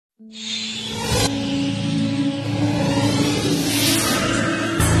So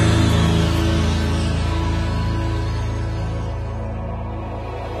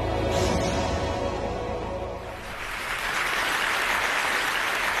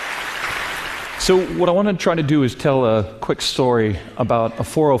what I want to try to do is tell a quick story about a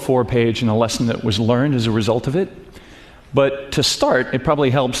 404 page and a lesson that was learned as a result of it. But to start, it probably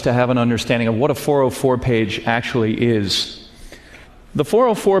helps to have an understanding of what a 404 page actually is. The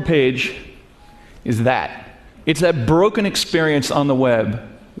 404 page is that. It's that broken experience on the web.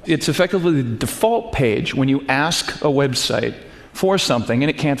 It's effectively the default page when you ask a website for something and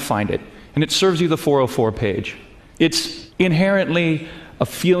it can't find it. And it serves you the 404 page. It's inherently a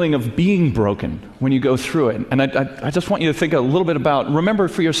feeling of being broken when you go through it. And I just want you to think a little bit about, remember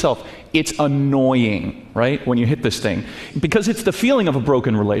for yourself, it's annoying, right, when you hit this thing. Because it's the feeling of a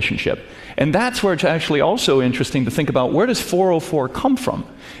broken relationship. And that's where it's actually also interesting to think about, where does 404 come from?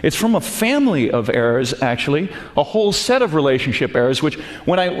 It's from a family of errors, actually, a whole set of relationship errors, which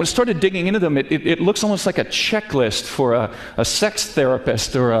when I started digging into them, it looks almost like a checklist for a sex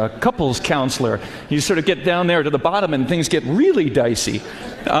therapist or a couples counselor. You sort of get down there to the bottom and things get really dicey.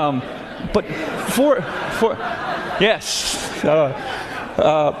 But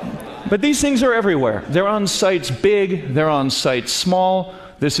but these things are everywhere. They're on sites big, they're on sites small.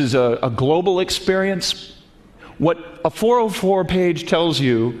 This is a global experience. What a 404 page tells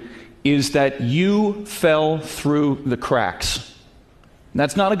you is that you fell through the cracks. And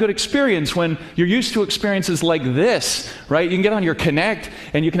that's not a good experience when you're used to experiences like this, right? You can get on your Connect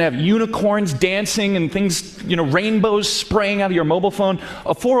and you can have unicorns dancing and things, rainbows spraying out of your mobile phone.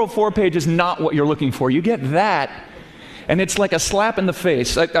 A 404 page is not what you're looking for. You get that, and it's like a slap in the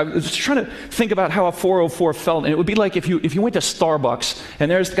face. I was trying to think about how a 404 felt, and it would be like if you went to Starbucks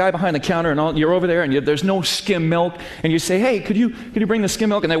and there's the guy behind the counter and you're over there and there's no skim milk, and you say, hey, could you bring the skim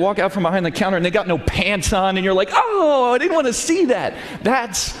milk? And they walk out from behind the counter and they got no pants on, and you're like, oh, I didn't want to see that.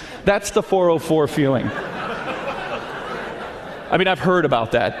 That's the 404 feeling. I mean, I've heard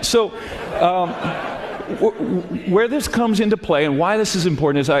about that. So where this comes into play and why this is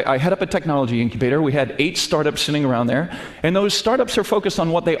important is I head up a technology incubator. We had 8 startups sitting around there, and those startups are focused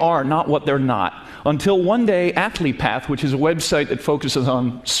on what they are, not what they're not. Until one day, Athlete Path, which is a website that focuses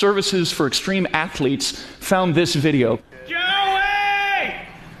on services for extreme athletes, found this video. Joey!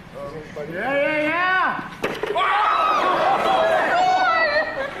 Yeah!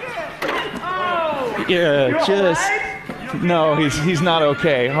 Yeah, just... No, he's not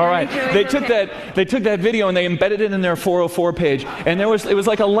okay. All right. They took that video and they embedded it in their 404 page, and it was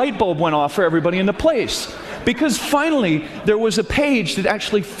like a light bulb went off for everybody in the place. Because finally there was a page that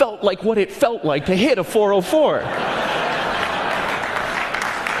actually felt like what it felt like to hit a 404.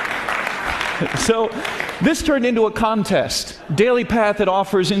 So this turned into a contest. Daily Path that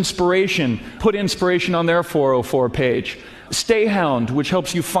offers inspiration put inspiration on their 404 page. Stayhound, which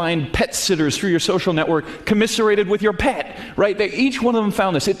helps you find pet sitters through your social network, commiserated with your pet, right? Each one of them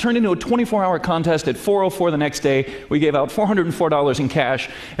found this. It turned into a 24-hour contest at 4:04 the next day. We gave out $404 in cash,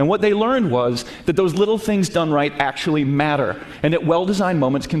 and what they learned was that those little things done right actually matter, and that well-designed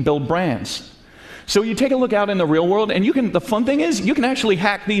moments can build brands. So you take a look out in the real world, and the fun thing is, you can actually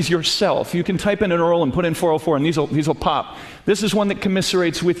hack these yourself. You can type in an URL and put in 404, and these will pop. This is one that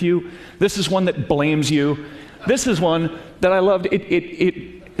commiserates with you. This is one that blames you. This is one that I loved.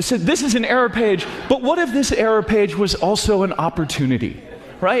 It said, this is an error page, but what if this error page was also an opportunity,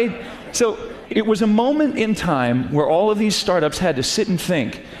 right? So it was a moment in time where all of these startups had to sit and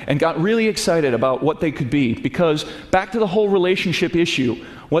think and got really excited about what they could be, because back to the whole relationship issue,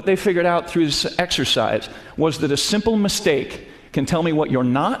 what they figured out through this exercise was that a simple mistake can tell me what you're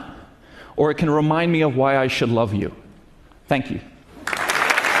not, or it can remind me of why I should love you. Thank you.